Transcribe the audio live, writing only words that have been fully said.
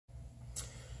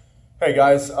Hey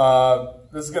guys,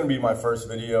 this is going to be my first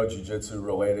video jiu-jitsu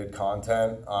related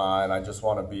content, and I just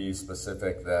want to be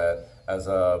specific that as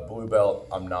a blue belt,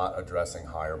 I'm not addressing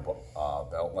higher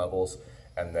belt levels,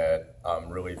 and that I'm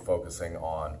really focusing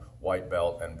on white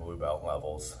belt and blue belt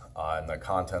levels, and the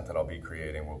content that I'll be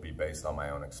creating will be based on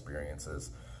my own experiences.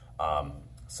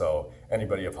 So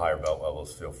anybody of higher belt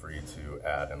levels, feel free to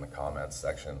add in the comments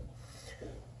section.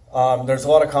 There's a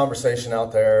lot of conversation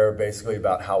out there basically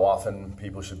about how often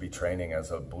people should be training as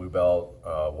a blue belt,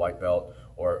 white belt,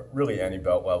 or really any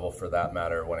belt level for that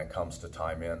matter when it comes to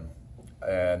time in.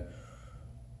 And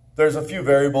there's a few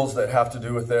variables that have to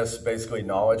do with this, basically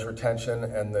knowledge retention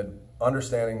and the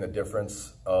understanding the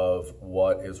difference of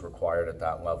what is required at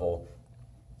that level.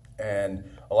 And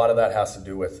a lot of that has to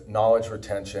do with knowledge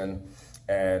retention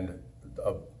and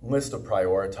a list of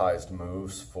prioritized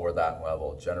moves for that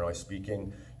level. Generally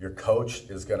speaking, your coach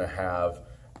is going to have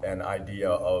an idea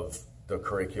of the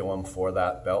curriculum for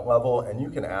that belt level, and you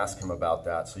can ask him about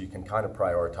that so you can kind of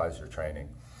prioritize your training.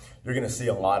 You're going to see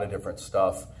a lot of different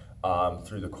stuff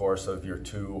through the course of your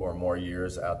 2 or more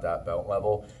years at that belt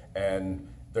level, and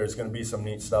there's going to be some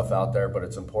neat stuff out there, but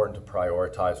it's important to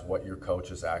prioritize what your coach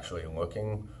is actually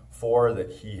looking for that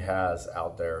he has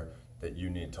out there that you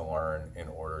need to learn in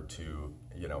order to,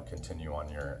 continue on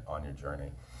your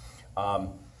journey.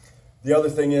 The other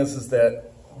thing is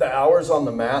that the hours on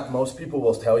the mat, most people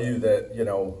will tell you that,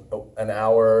 an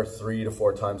hour 3 to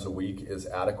 4 times a week is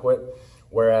adequate.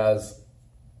 Whereas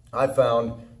I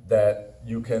found that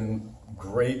you can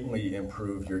greatly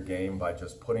improve your game by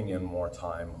just putting in more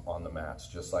time on the mats,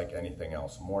 just like anything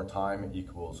else. More time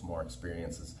equals more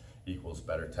experiences, equals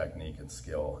better technique and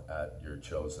skill at your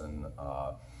chosen,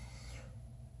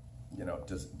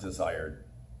 desired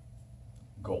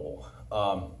goal.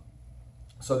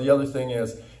 So the other thing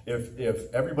is,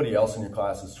 if everybody else in your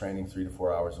class is training 3 to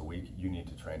 4 hours a week, you need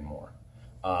to train more.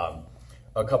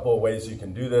 A couple of ways you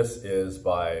can do this is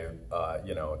by,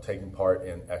 taking part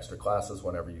in extra classes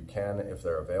whenever you can, if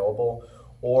they're available,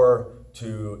 or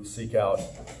to seek out,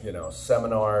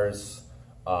 seminars,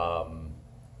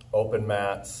 open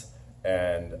mats,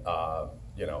 and,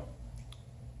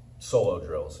 solo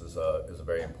drills is a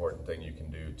very important thing you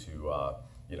can do to,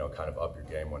 kind of up your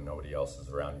game when nobody else is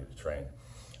around you to train.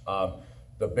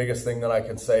 The biggest thing that I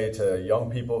can say to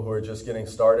young people who are just getting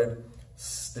started,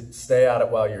 stay at it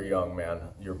while you're young, man.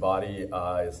 Your body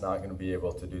is not going to be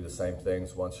able to do the same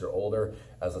things once you're older.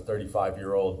 As a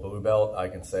 35-year-old blue belt, I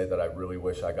can say that I really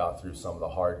wish I got through some of the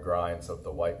hard grinds of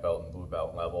the white belt and blue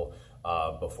belt level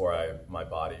before my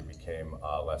body became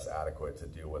less adequate to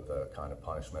deal with the kind of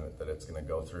punishment that it's going to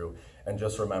go through. And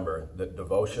just remember that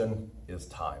devotion is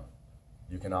time.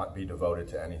 You cannot be devoted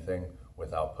to anything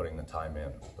without putting the time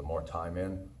in. The more time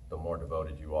in, the more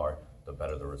devoted you are, the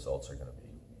better the results are going to be.